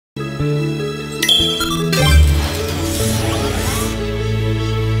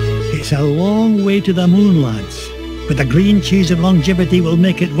It's a long way to the moon, lads. But the green cheese of longevity will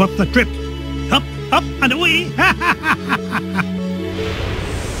make it worth the trip. Up, up and away!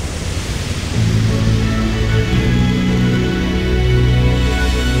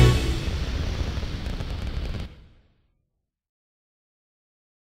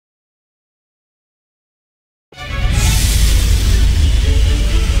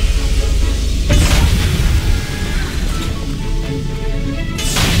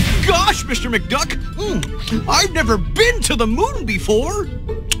 Mr. McDuck, I've never been to the moon before.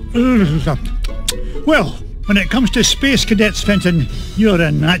 Well, when it comes to space cadets, Fenton, you're a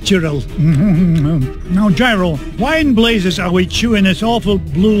natural. Now, Gyro, wine blazes are we chewing this awful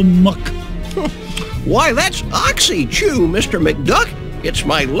blue muck? Why, that's Oxy Chew, Mr. McDuck. It's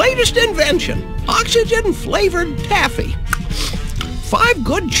my latest invention, oxygen-flavored taffy. 5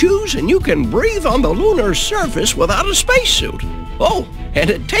 good chews and you can breathe on the lunar surface without a spacesuit. Oh, and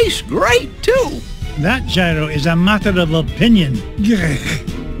it tastes great, too. That, Gyro, is a matter of opinion.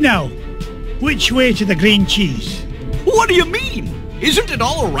 Now, which way to the green cheese? What do you mean? Isn't it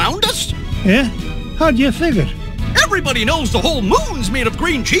all around us? Yeah? How do you figure? Everybody knows the whole moon's made of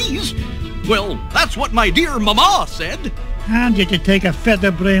green cheese. Well, that's what my dear mama said. And you could take a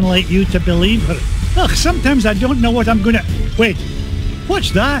feather brain like you to believe her. Ugh, sometimes I don't know what I'm gonna... Wait,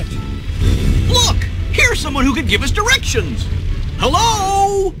 what's that? Look, here's someone who can give us directions.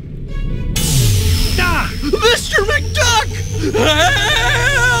 Hello? Ah! Mr. McDuck!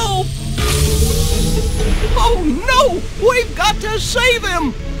 Help! Oh no! We've got to save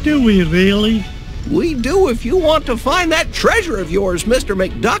him! Do we really? We do if you want to find that treasure of yours, Mr.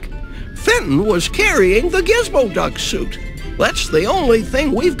 McDuck. Fenton was carrying the Gizmo Duck suit. That's the only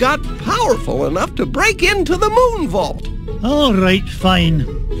thing we've got powerful enough to break into the moon vault. All right, fine.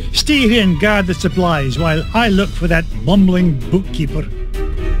 Stay here and guard the supplies while I look for that bumbling bookkeeper.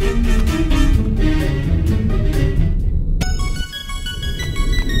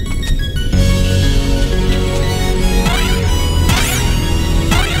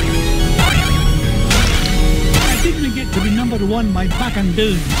 I didn't get to be number 1 by back and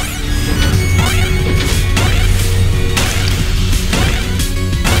down.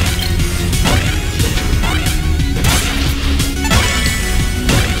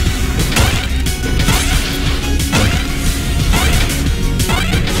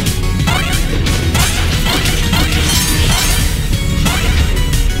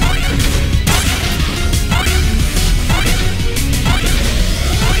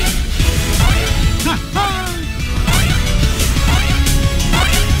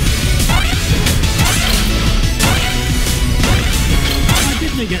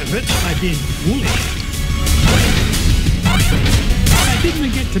 Get rich by being foolish. I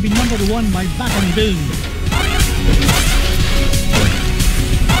didn't get to be number 1 by backing down.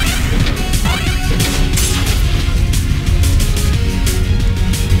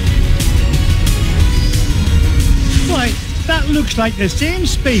 Why, that looks like the same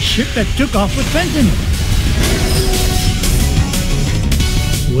spaceship that took off with Fenton.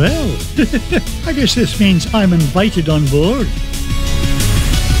 Well, I guess this means I'm invited on board.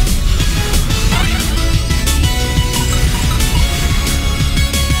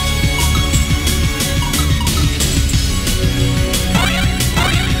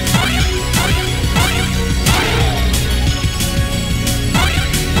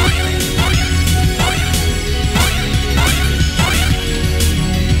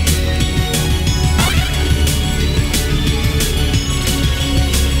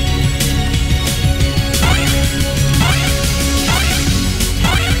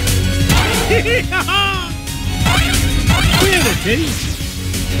 Here it is.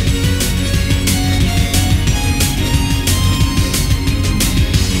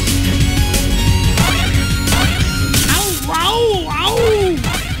 Ow, ow, ow!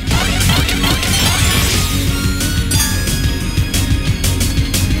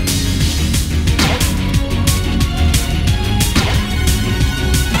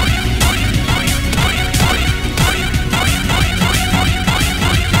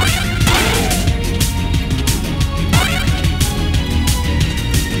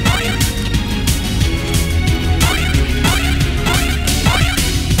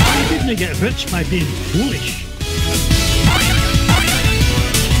 Get rich by being foolish.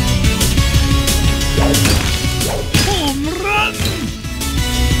 Home run!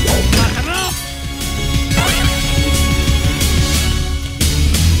 Back it up!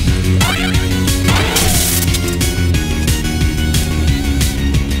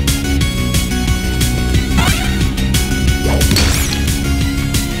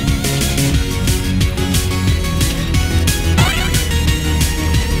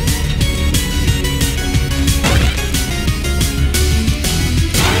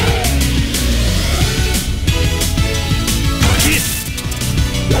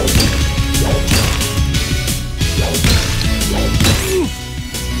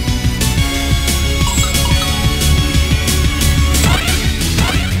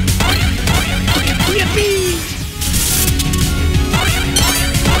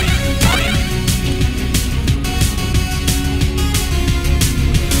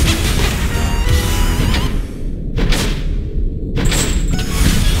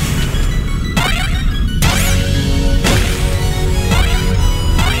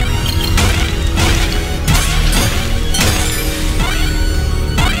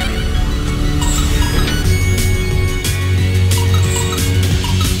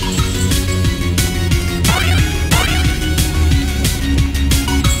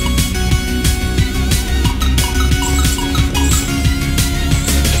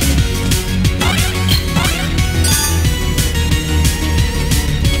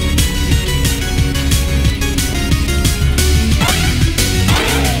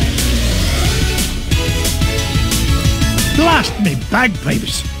 Blast me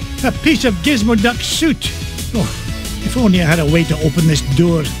bagpipes! A piece of Gizmo Duck suit! Oh, if only I had a way to open this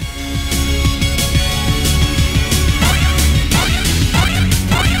door.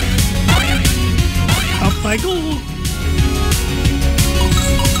 Up I go!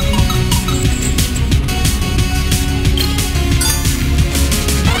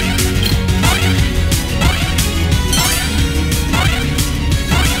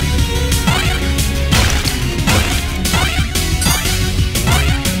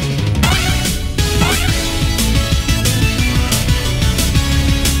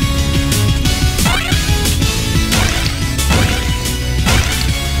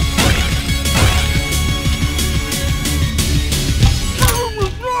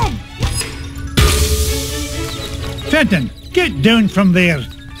 Fenton, get down from there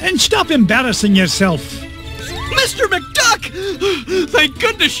and stop embarrassing yourself. Mr. McDuck! Thank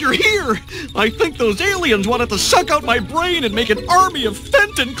goodness you're here! I think those aliens wanted to suck out my brain and make an army of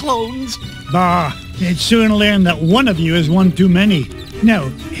Fenton clones. Bah, they'd soon learn that one of you is one too many. Now,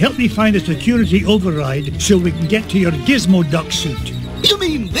 help me find a security override so we can get to your Gizmo Duck suit. You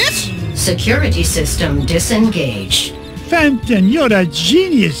mean this? Security system disengaged. Fenton, you're a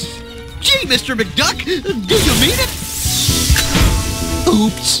genius. Gee, Mr. McDuck, do you mean it?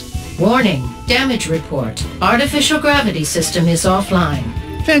 Oops. Warning, damage report. Artificial gravity system is offline.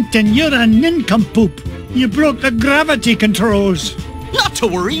 Fenton, you're a nincompoop. You broke the gravity controls. Not to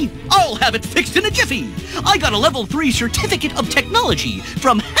worry. I'll have it fixed in a jiffy. I got a level 3 certificate of technology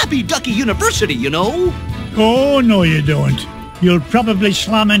from Happy Ducky University, you know. Oh, no you don't. You'll probably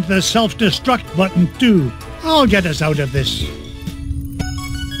slam into the self-destruct button too. I'll get us out of this.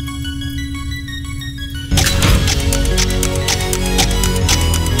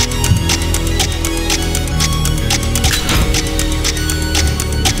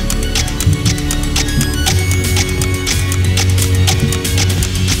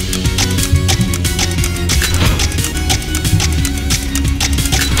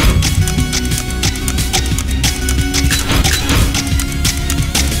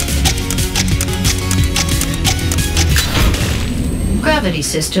 Gravity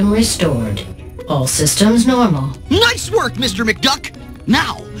system restored. All systems normal. Nice work, Mr. McDuck.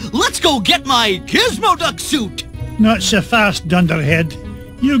 Now, let's go get my Gizmo Duck suit. Not so fast, Dunderhead.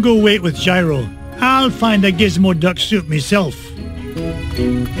 You go wait with Gyro. I'll find a Gizmo Duck suit myself.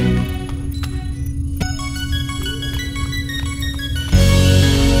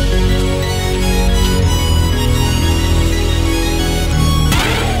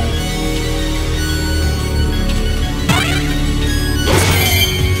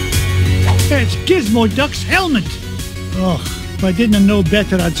 It's Gizmo Duck's helmet! Oh, if I didn't know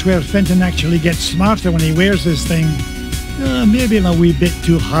better, I'd swear Fenton actually gets smarter when he wears this thing. Maybe I'm a wee bit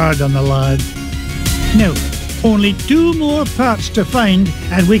too hard on the lad. Now, only 2 more parts to find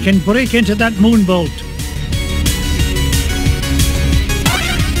and we can break into that moon vault.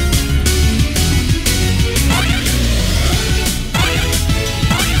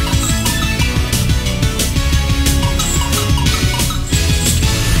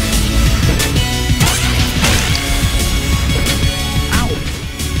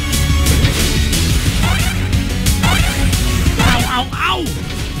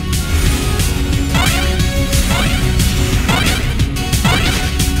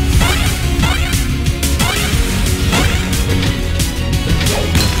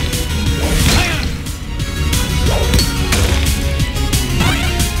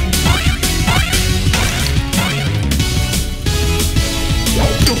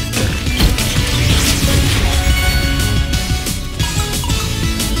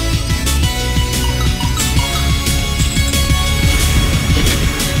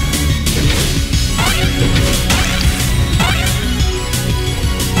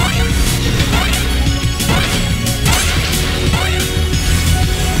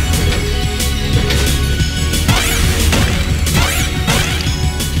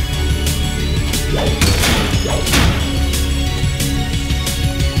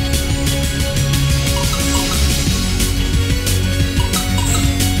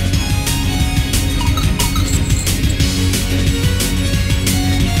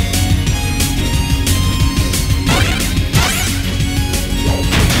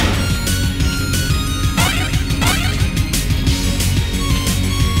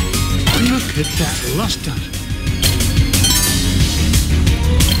 Look at that luster.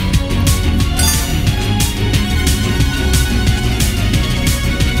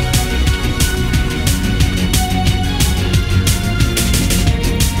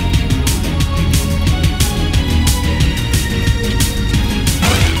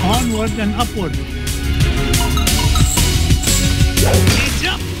 Onward and upward. Heads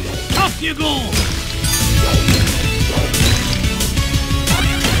up! Off you go!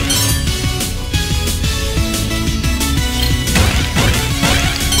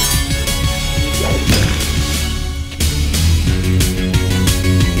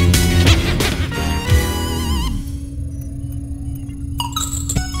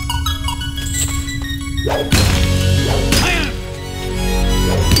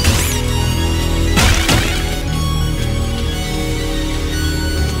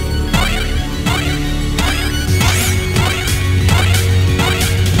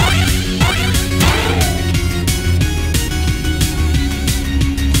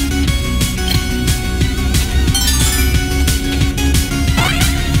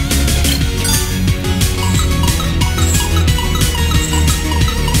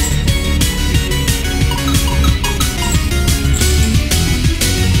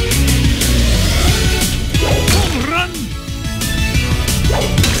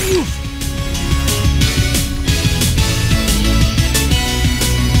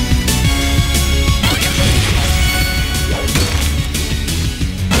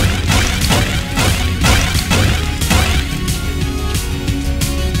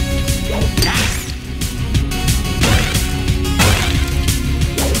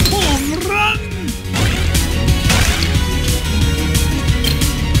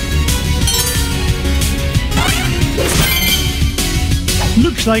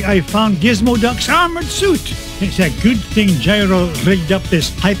 Looks like I found Gizmo Duck's armored suit. It's a good thing Gyro rigged up this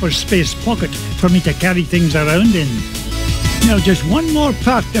hyperspace pocket for me to carry things around in. Now just one more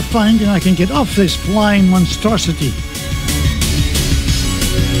part to find and I can get off this flying monstrosity.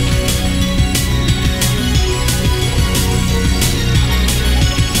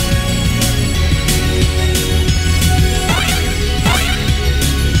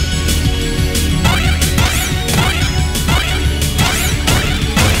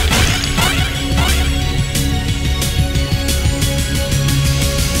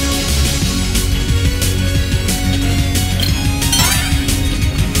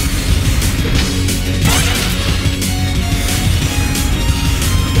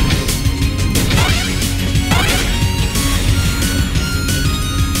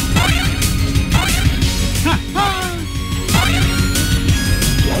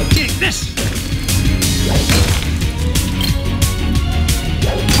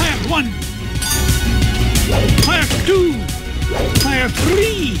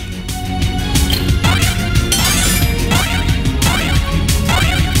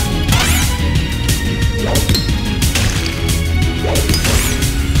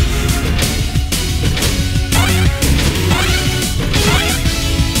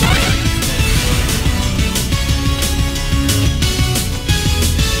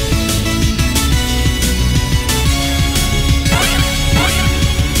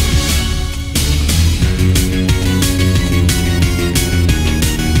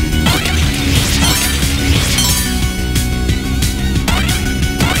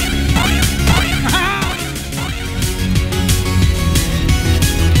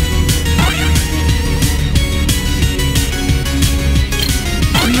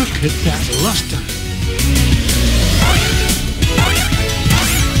 Look at that luster.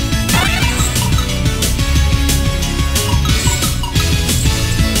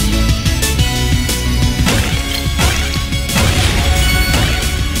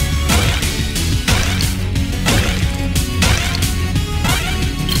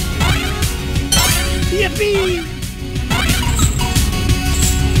 Yippee!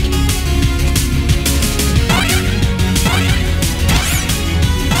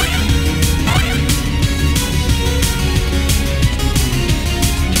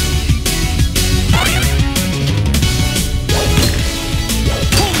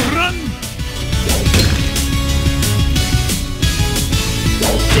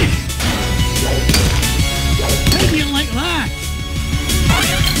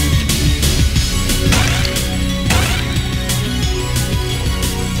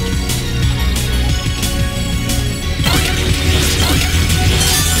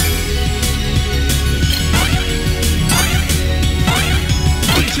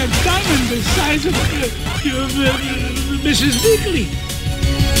 The size of Mrs. Weekly.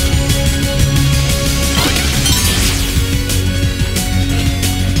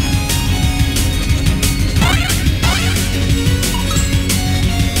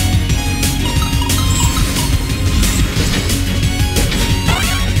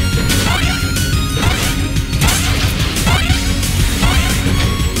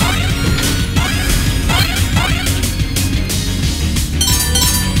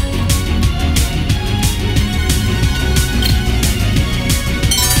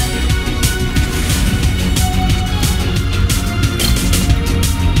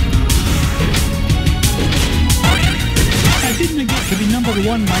 number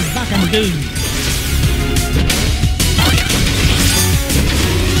one by back and down.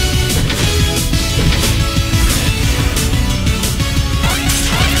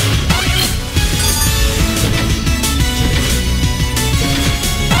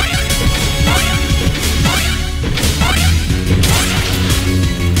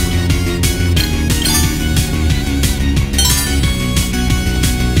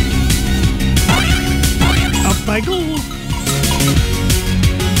 I go.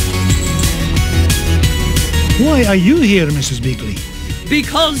 Why are you here, Mrs. Beakley?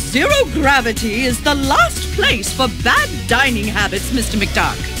 Because zero gravity is the last place for bad dining habits, Mr.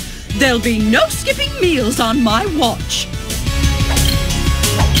 McDuck. There'll be no skipping meals on my watch.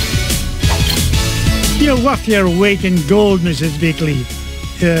 You're worth your weight in gold, Mrs. Beakley.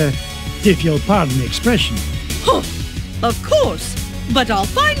 If you'll pardon the expression. Huh, of course. But I'll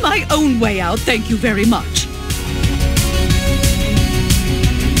find my own way out, thank you very much.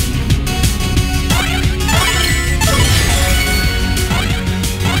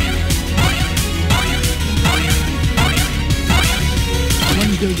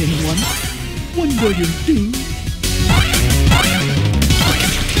 $1,000,001, $1,000,002.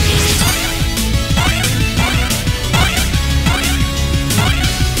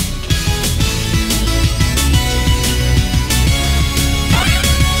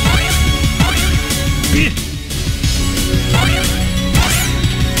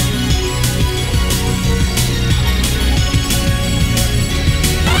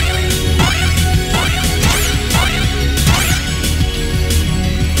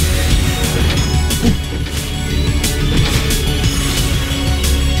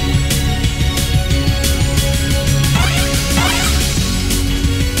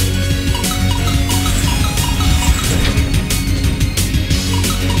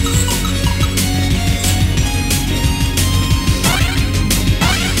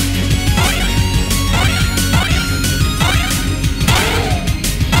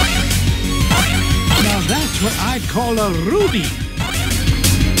 What I'd call a ruby.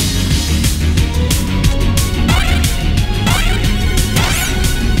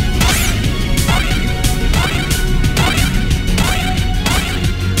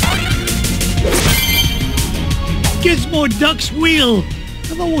 Gizmo Duck's wheel.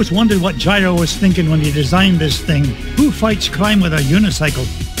 I've always wondered what Gyro was thinking when he designed this thing. Who fights crime with a unicycle?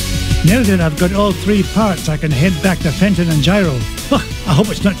 Now that I've got all three parts, I can head back to Fenton and Gyro. I hope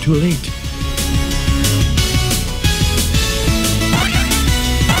it's not too late.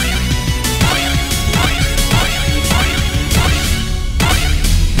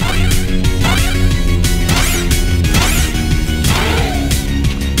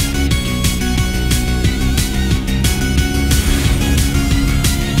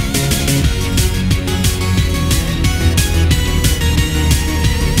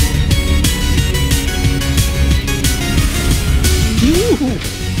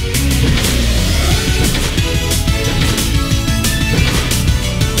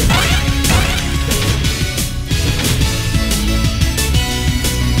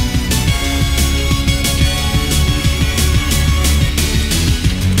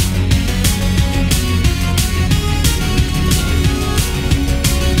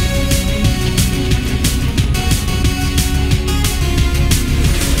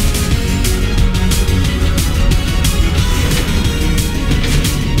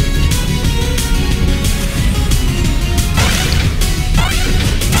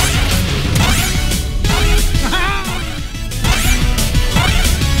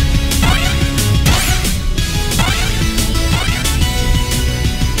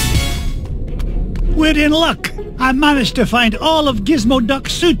 We're in luck. I managed to find all of Gizmo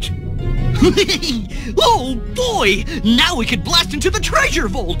Duck's suit. Oh boy! Now we could blast into the treasure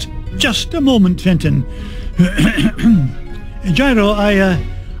vault! Just a moment, Fenton. Gyro,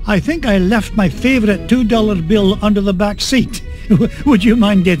 I think I left my favorite $2 bill under the back seat. Would you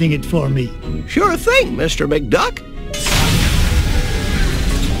mind getting it for me? Sure thing, Mr. McDuck.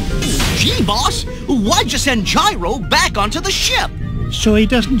 Gee, boss, why'd you send Gyro back onto the ship? So he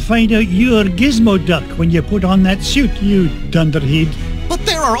doesn't find out you're Gizmo Duck when you put on that suit, you dunderhead. But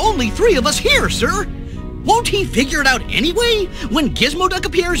there are only 3 of us here, sir. Won't he figure it out anyway, when Gizmo Duck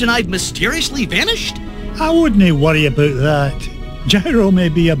appears and I've mysteriously vanished? I wouldn't worry about that. Gyro may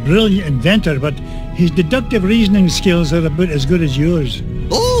be a brilliant inventor, but his deductive reasoning skills are about as good as yours.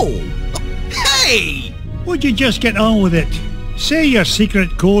 Oh! Hey! Would you just get on with it? Say your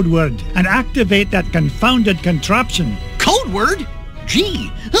secret code word and activate that confounded contraption. Code word?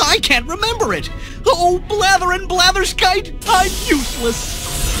 Gee, I can't remember it. Oh, blather and blatherskite, I'm useless.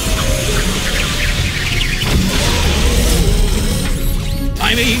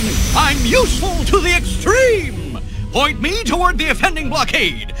 I mean, I'm useful to the extreme! Point me toward the offending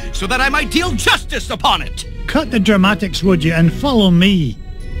blockade, so that I might deal justice upon it! Cut the dramatics, would you, and follow me.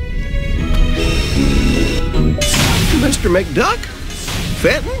 Mr. McDuck?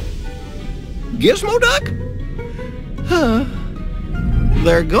 Fenton? Gizmo Duck?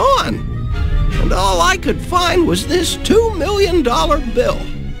 They're gone. And all I could find was this $2 million bill.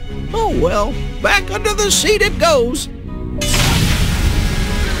 Oh well, back under the seat it goes.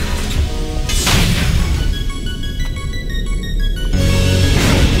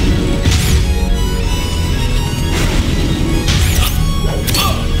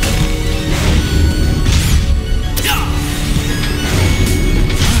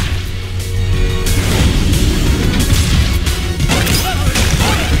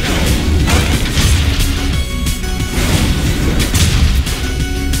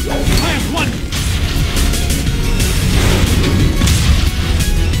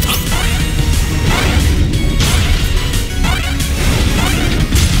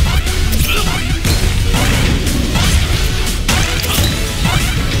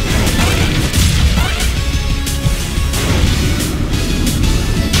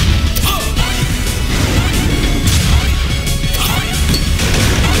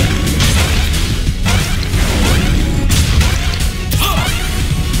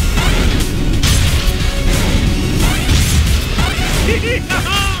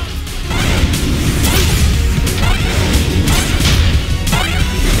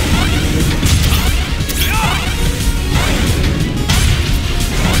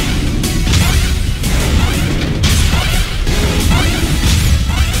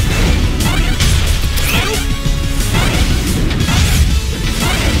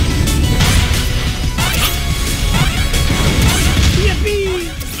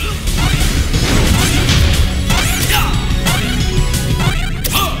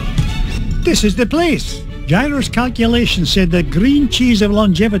 This is the place. Gyro's calculation said the green cheese of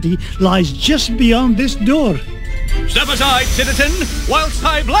longevity lies just beyond this door. Step aside, citizen, whilst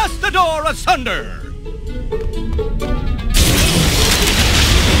I blast the door asunder!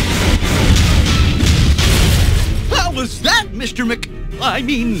 How was that, Mr.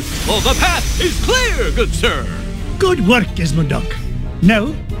 the path is clear, good sir! Good work, Gizmo Duck.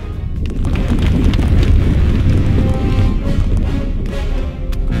 Now,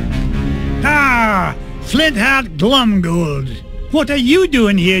 Flint-Heart Glumgold. What are you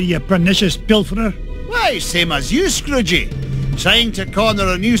doing here, you pernicious pilferer? Why, same as you, Scroogey. Trying to corner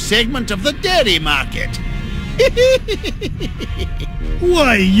a new segment of the dairy market.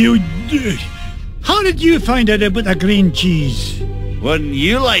 Why, you... How did you find out about the green cheese? Wouldn't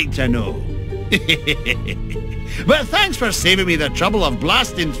you like to know? But thanks for saving me the trouble of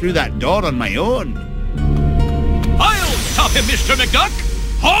blasting through that door on my own. I'll stop him, Mr. McDuck!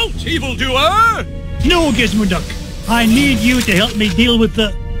 Halt, evildoer! No, Gizmo Duck. I need you to help me deal with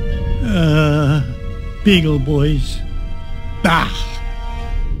the... Beagle Boys. Bah!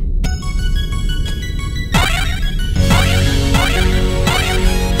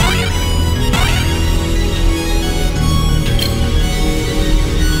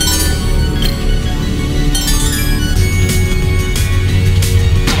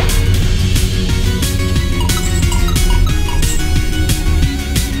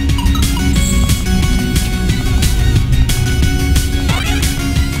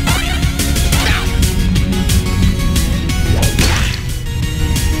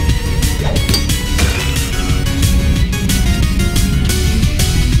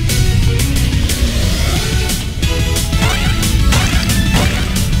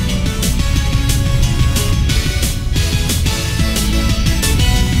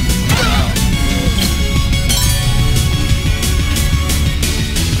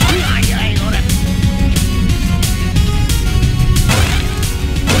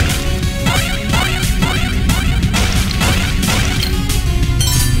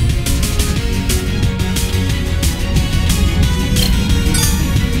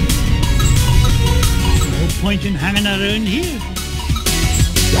 Point in hanging around here.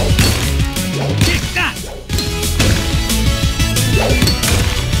 Take that!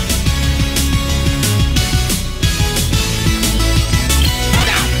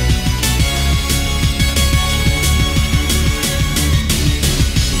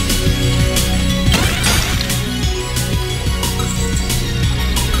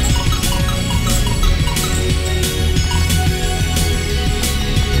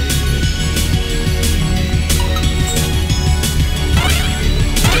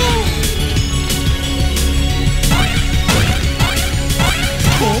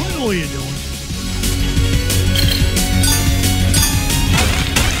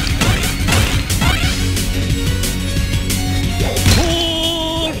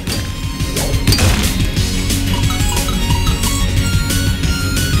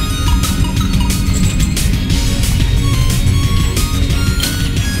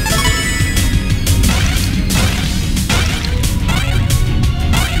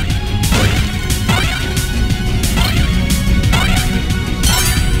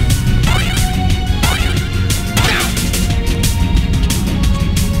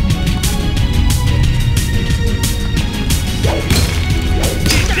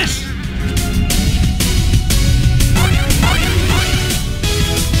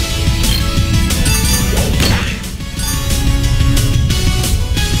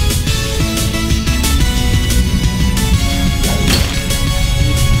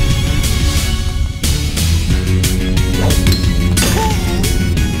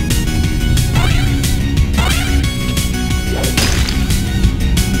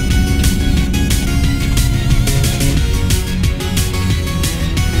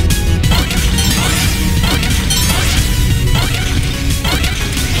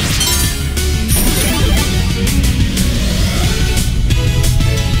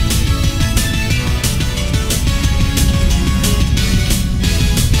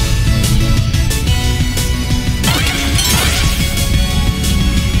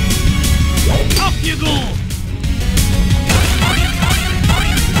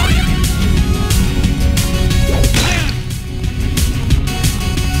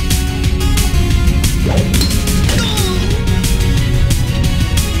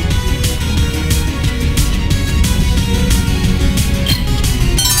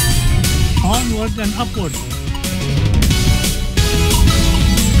 downward and upward.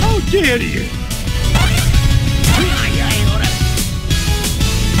 How dare you!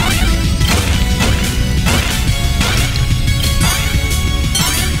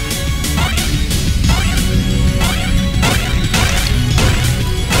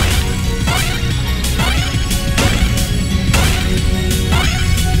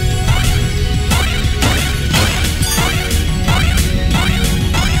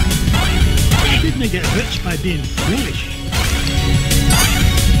 I get rich by being foolish.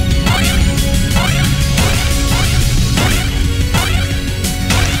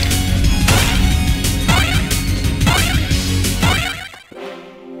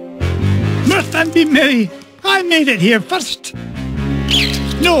 Mirth and be merry. I made it here first.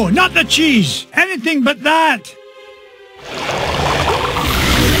 No, not the cheese. Anything but that.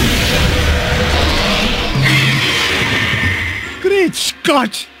 Great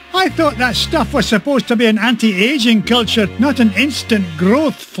Scott! I thought that stuff was supposed to be an anti-aging culture, not an instant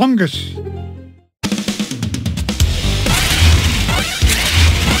growth fungus.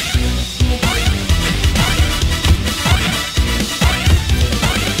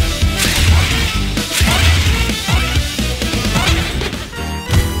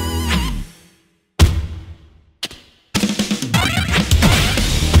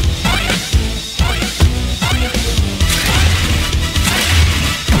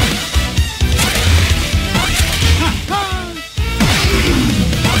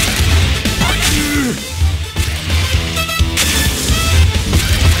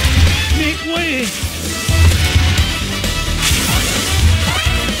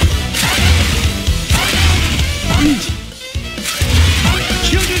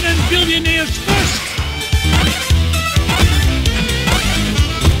 Children and billionaires first!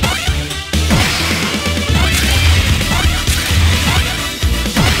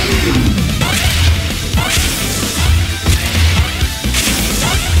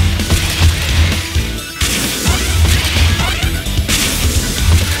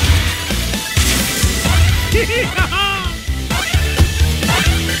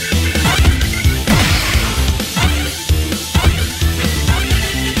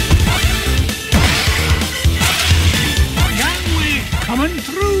 Coming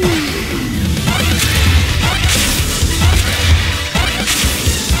through!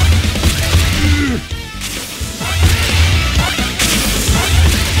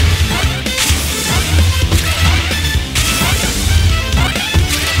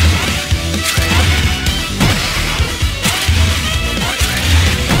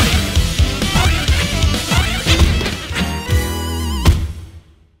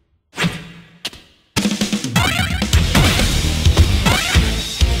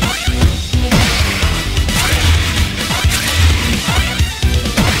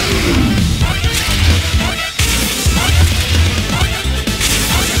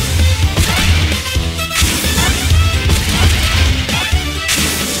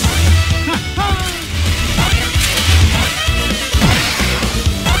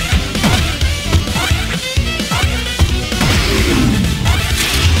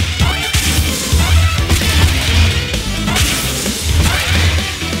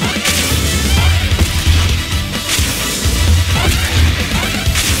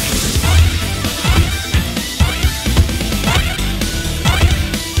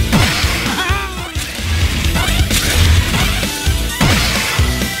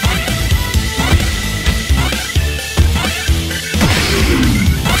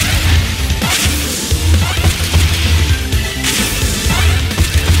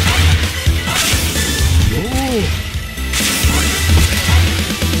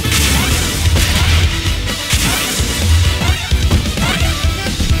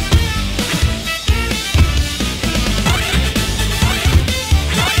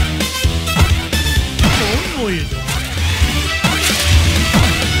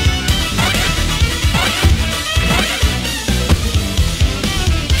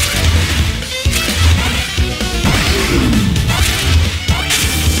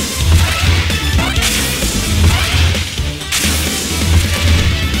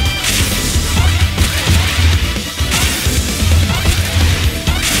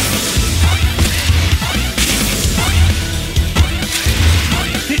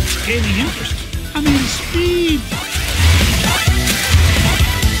 Gaining interest. I mean, speed.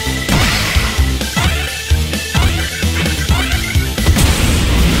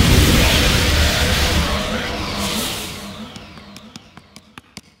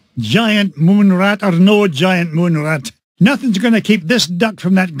 Giant moon rat or no giant moon rat, nothing's going to keep this duck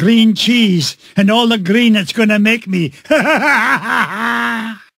from that green cheese and all the green it's going to make me.